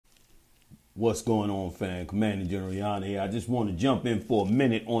What's going on, fam? Commander General Yana here. I just want to jump in for a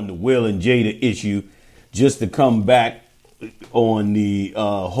minute on the Will and Jada issue, just to come back on the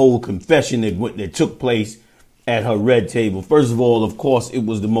whole confession that took place at her red table. First of all, of course, it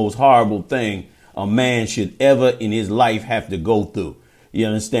was the most horrible thing a man should ever in his life have to go through. You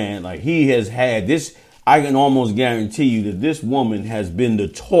understand? Like, he has had this. I can almost guarantee you that this woman has been the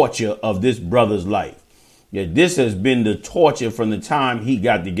torture of this brother's life. Yeah, this has been the torture from the time he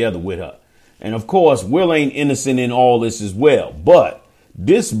got together with her. And of course, Will ain't innocent in all this as well. But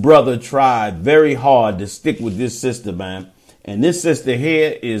this brother tried very hard to stick with this sister, man. And this sister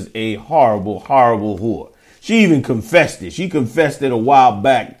here is a horrible, horrible whore. She even confessed it. She confessed it a while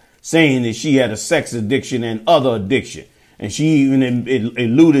back, saying that she had a sex addiction and other addiction. And she even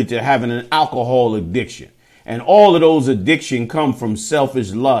alluded to having an alcohol addiction. And all of those addictions come from selfish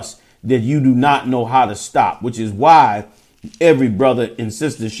lust that you do not know how to stop, which is why every brother and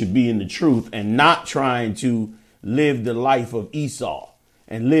sister should be in the truth and not trying to live the life of Esau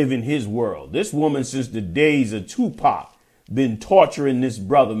and live in his world. This woman, since the days of Tupac, been torturing this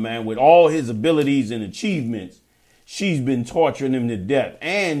brother, man, with all his abilities and achievements. She's been torturing him to death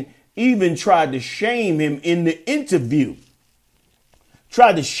and even tried to shame him in the interview.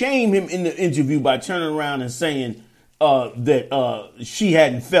 Tried to shame him in the interview by turning around and saying that she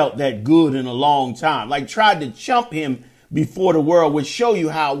hadn't felt that good in a long time. Like, tried to chump him before the world, would show you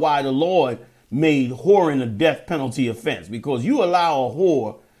why the Lord made whoring a death penalty offense, because you allow a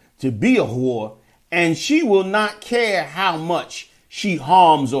whore to be a whore and she will not care how much she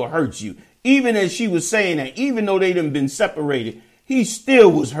harms or hurts you. Even as she was saying that, even though they done been separated, he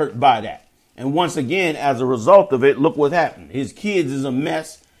still was hurt by that. And once again, as a result of it, look what happened. His kids is a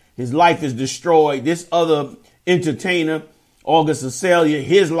mess. His life is destroyed. This other entertainer, August Acelia,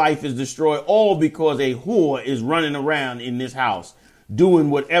 his life is destroyed, all because a whore is running around in this house doing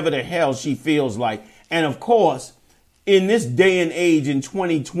whatever the hell she feels like. And of course, in this day and age in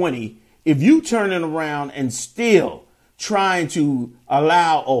 2020, if you turning around and still trying to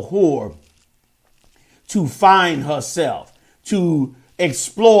allow a whore to find herself, to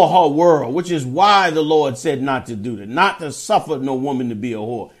explore her world, which is why the Lord said not to do that, not to suffer no woman to be a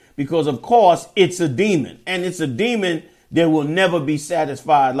whore, because of course it's a demon, and it's a demon that will never be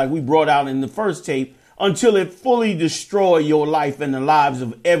satisfied, like we brought out in the first tape, until it fully destroy your life and the lives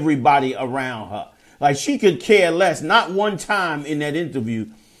of everybody around her. Like, she could care less. Not one time in that interview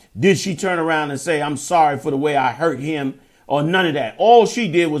did she turn around and say, I'm sorry for the way I hurt him, or none of that. All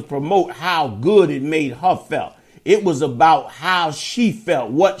she did was promote how good it made her felt. It was about how she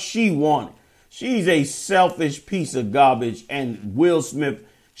felt, what she wanted. She's a selfish piece of garbage, and Will Smith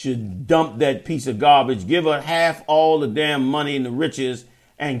should dump that piece of garbage, give her half all the damn money and the riches,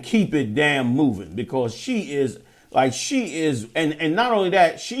 and keep it damn moving, because she is, and not only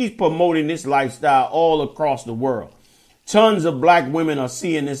that, she's promoting this lifestyle all across the world. Tons of black women are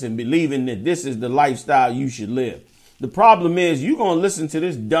seeing this and believing that this is the lifestyle you should live. The problem is, you're going to listen to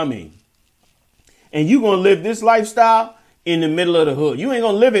this dummy and you're going to live this lifestyle in the middle of the hood. You ain't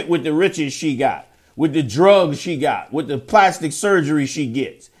going to live it with the riches she got, with the drugs she got, with the plastic surgery she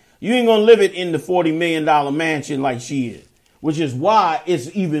gets. You ain't going to live it in the $40 million mansion like she is, which is why it's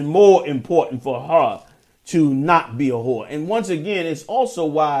even more important for her to not be a whore. And once again, it's also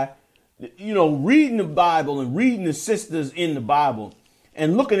why, reading the Bible and reading the sisters in the Bible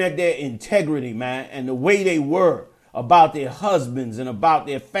and looking at their integrity, man, and the way they were about their husbands and about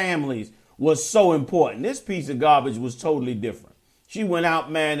their families was so important. This piece of garbage was totally different. She went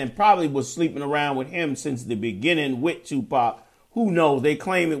out, man, and probably was sleeping around with him since the beginning with Tupac. Who knows? They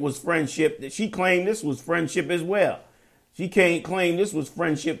claim it was friendship. She claimed this was friendship as well. She can't claim this was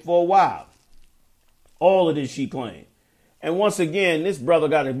friendship for a while. All of this she claimed. And once again, this brother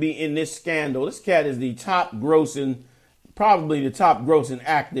got to be in this scandal. This cat is the probably the top grossing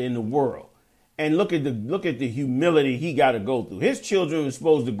actor in the world. And look at the humility he got to go through. His children were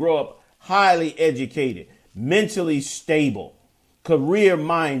supposed to grow up highly educated, mentally stable,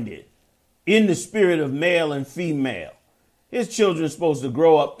 career-minded, in the spirit of male and female. His children are supposed to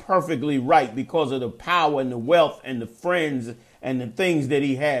grow up perfectly right because of the power and the wealth and the friends and the things that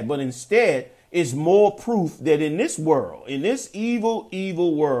he had. But instead, it's more proof that in this world, in this evil,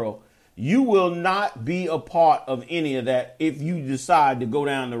 evil world, you will not be a part of any of that if you decide to go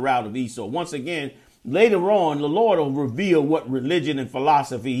down the route of Esau. Once again, later on, the Lord will reveal what religion and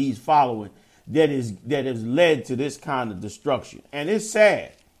philosophy he's following that has led to this kind of destruction. And it's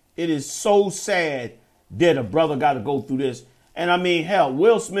sad. It is so sad that a brother got to go through this. And I mean, hell,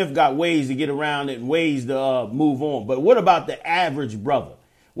 Will Smith got ways to get around it and ways to move on. But what about the average brother?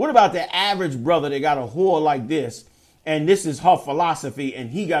 What about the average brother that got a whore like this And this is her philosophy, and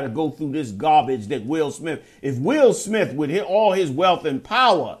he got to go through this garbage that Will Smith, if Will Smith with all his wealth and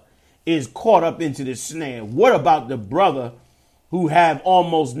power is caught up into this snare, what about the brother who have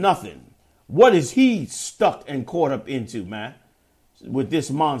almost nothing? What is he stuck and caught up into, man, with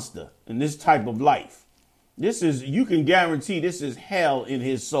this monster and this type of life? This is, you can guarantee this is hell in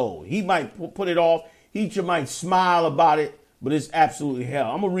his soul. He might put it off. He might smile about it, but it's absolutely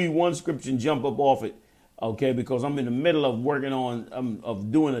hell. I'm going to read one scripture and jump up off it, okay, because I'm in the middle of working on,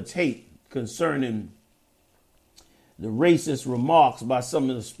 of doing a tape concerning the racist remarks by some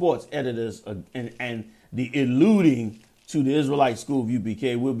of the sports editors and the alluding to the Israelite School of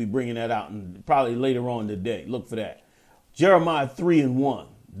UPK. We'll be bringing that out and probably later on today. Look for that. Jeremiah 3:1.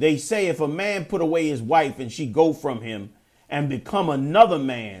 They say if a man put away his wife and she go from him and become another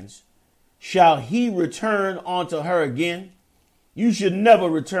man's, shall he return unto her again? You should never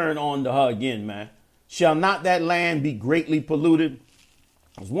return unto her again, man. Shall not that land be greatly polluted?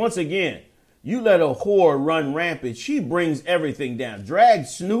 Because once again, you let a whore run rampant. She brings everything down. Drag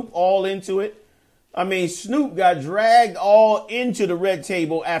Snoop all into it. I mean, Snoop got dragged all into the red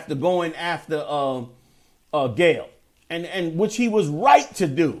table after going after Gail. And which he was right to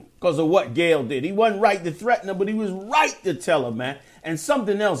do because of what Gail did. He wasn't right to threaten her, but he was right to tell her, man. And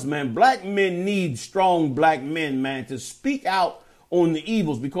something else, man. Black men need strong black men, man, to speak out on the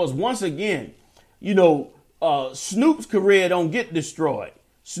evils. Because once again, you know, Snoop's career don't get destroyed.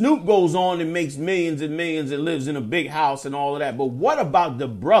 Snoop goes on and makes millions and millions and lives in a big house and all of that. But what about the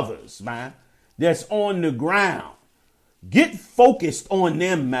brothers, man, that's on the ground? Get focused on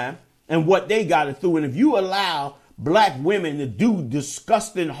them, man, and what they got to do. And if you allow black women to do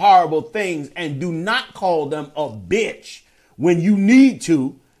disgusting, horrible things and do not call them a bitch when you need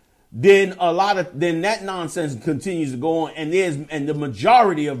to, then then that nonsense continues to go on. And the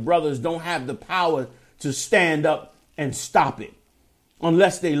majority of brothers don't have the power to stand up and stop it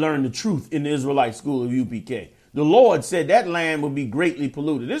unless they learn the truth in the Israelite School of UPK. The Lord said that land will be greatly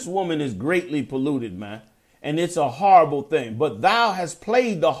polluted. This woman is greatly polluted, man. And it's a horrible thing. But thou hast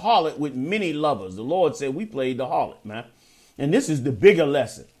played the harlot with many lovers. The Lord said we played the harlot, man. And this is the bigger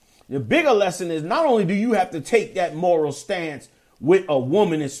lesson. The bigger lesson is not only do you have to take that moral stance with a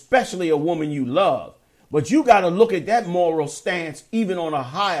woman, especially a woman you love, but you got to look at that moral stance even on a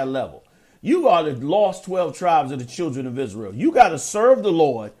higher level. You are the lost 12 tribes of the children of Israel. You got to serve the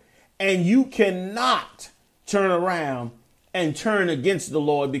Lord, and you cannot turn around and turn against the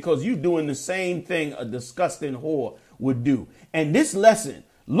Lord because you're doing the same thing a disgusting whore would do. And this lesson,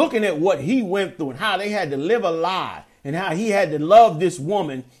 looking at what he went through and how they had to live a lie and how he had to love this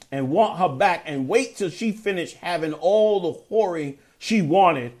woman and want her back and wait till she finished having all the whoring she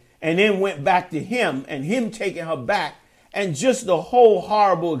wanted and then went back to him and him taking her back, and just the whole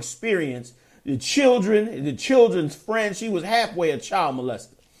horrible experience. The children's friend, she was halfway a child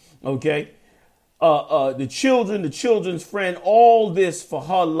molester. Okay. The children's friend, all this for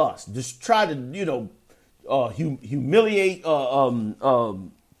her lust. Just try to, humiliate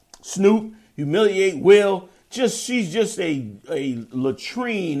Snoop, humiliate Will. She's just a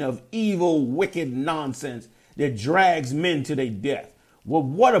latrine of evil, wicked nonsense that drags men to their death. Well,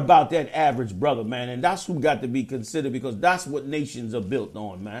 what about that average brother, man? And that's who got to be considered, because that's what nations are built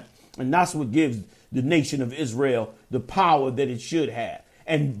on, man. And that's what gives the nation of Israel the power that it should have.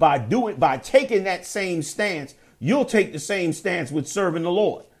 And by taking that same stance, you'll take the same stance with serving the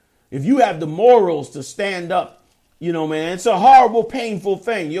Lord. If you have the morals to stand up, man, it's a horrible, painful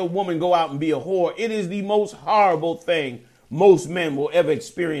thing. Your woman go out and be a whore. It is the most horrible thing most men will ever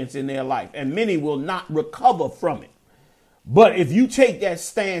experience in their life. And many will not recover from it. But if you take that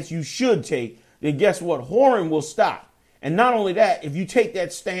stance you should take, then guess what? Whoring will stop. And not only that, if you take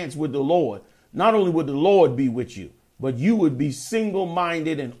that stance with the Lord, not only would the Lord be with you, but you would be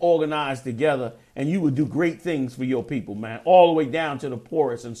single-minded and organized together, and you would do great things for your people, man, all the way down to the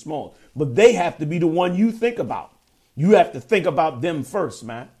poorest and smallest. But they have to be the one you think about. You have to think about them first,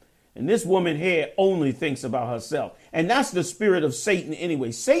 man. And this woman here only thinks about herself. And that's the spirit of Satan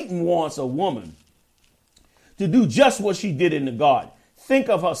anyway. Satan wants a woman to do just what she did in the garden. Think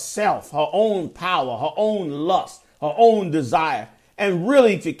of herself, her own power, her own lust, her own desire, and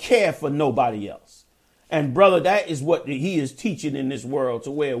really to care for nobody else. And brother, that is what he is teaching in this world,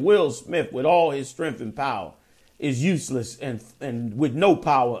 to where Will Smith, with all his strength and power, is useless and with no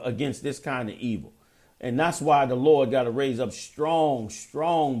power against this kind of evil. And that's why the Lord got to raise up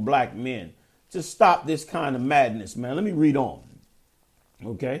strong black men to stop this kind of madness, man. Let me read on.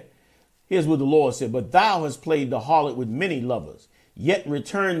 Okay. Here's what the Lord said. But thou hast played the harlot with many lovers, yet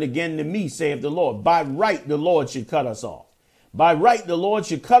returned again to me, saith the Lord. By right, the Lord should cut us off. By right, the Lord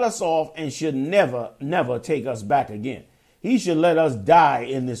should cut us off and should never, never take us back again. He should let us die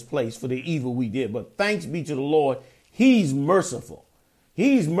in this place for the evil we did. But thanks be to the Lord, he's merciful.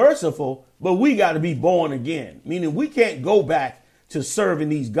 He's merciful, but we got to be born again, meaning we can't go back to serving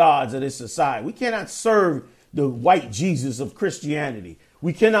these gods of this society. We cannot serve the white Jesus of Christianity.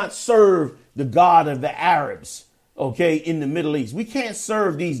 We cannot serve the God of the Arabs, okay, in the Middle East. We can't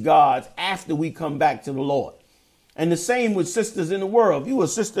serve these gods after we come back to the Lord. And the same with sisters in the world. If you a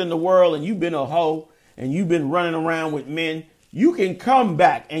sister in the world and you've been a hoe and you've been running around with men, you can come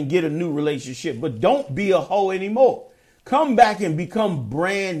back and get a new relationship, but don't be a hoe anymore. Come back and become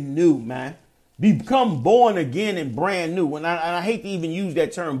brand new, man. Become born again and brand new. And I hate to even use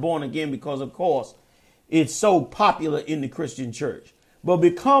that term born again because, of course, it's so popular in the Christian church. But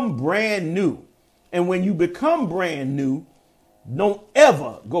become brand new. And when you become brand new, don't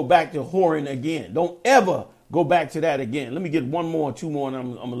ever go back to whoring again. Don't ever go back to that again. Let me get one more, two more, and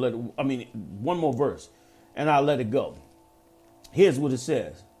I'm going to let it, one more verse, and I'll let it go. Here's what it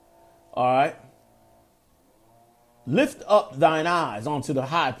says. All right. Lift up thine eyes onto the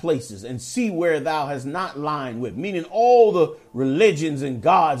high places and see where thou hast not lined with, meaning all the religions and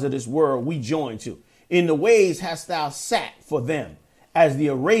gods of this world we join to. In the ways hast thou sat for them as the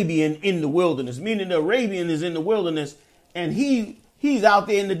Arabian in the wilderness, meaning the Arabian is in the wilderness and he's out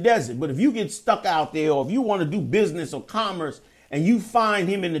there in the desert. But if you get stuck out there, or if you want to do business or commerce and you find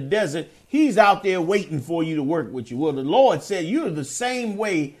him in the desert, he's out there waiting for you to work with you. Well, the Lord said you're the same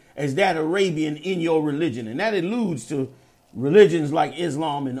way as that Arabian in your religion. And that alludes to religions like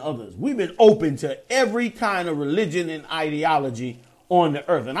Islam and others. We've been open to every kind of religion and ideology on the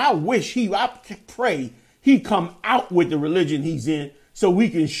earth. And I pray he come out with the religion he's in so we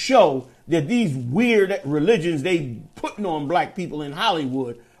can show that these weird religions they putting on black people in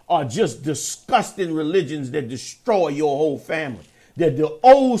Hollywood are just disgusting religions that destroy your whole family. That the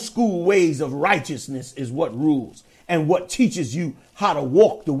old school ways of righteousness is what rules and what teaches you how to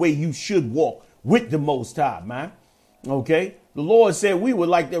walk the way you should walk with the Most High, man. Okay. The Lord said we were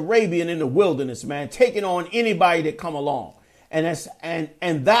like the Arabian in the wilderness, man, taking on anybody that come along.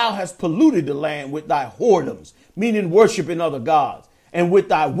 And thou hast polluted the land with thy whoredoms, meaning worshiping other gods, and with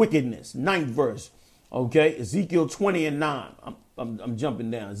thy wickedness. 9th verse. Okay. Ezekiel 20 and 9. I'm jumping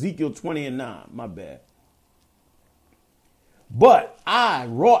down. Ezekiel 20 and 9. My bad. But I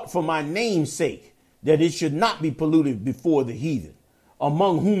wrought for my name's sake that it should not be polluted before the heathen,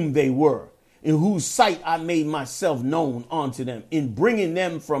 among whom they were, in whose sight I made myself known unto them, in bringing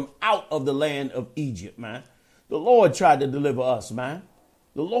them from out of the land of Egypt, man. The Lord tried to deliver us, man.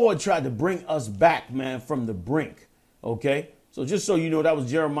 The Lord tried to bring us back, man, from the brink. Okay. So just so you know, that was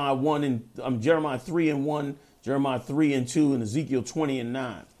Jeremiah 3 and 1, Jeremiah 3 and 2, and Ezekiel 20 and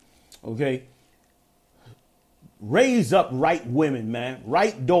 9. Okay. Raise up right women, man,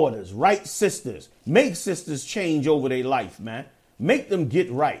 right daughters, right sisters. Make sisters change over their life, man. Make them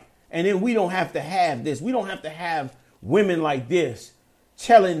get right. And then we don't have to have this. We don't have to have women like this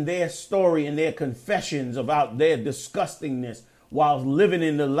telling their story and their confessions about their disgustingness while living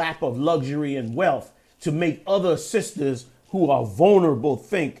in the lap of luxury and wealth to make other sisters who are vulnerable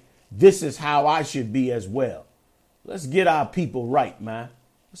think this is how I should be as well. Let's get our people right, man.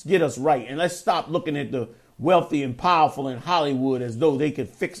 Let's get us right. And let's stop looking at the wealthy and powerful in Hollywood as though they could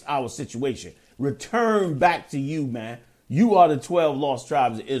fix our situation. Return back to you, man. You are the 12 lost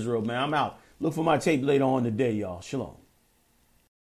tribes of Israel, man. I'm out. Look for my tape later on today, y'all. Shalom.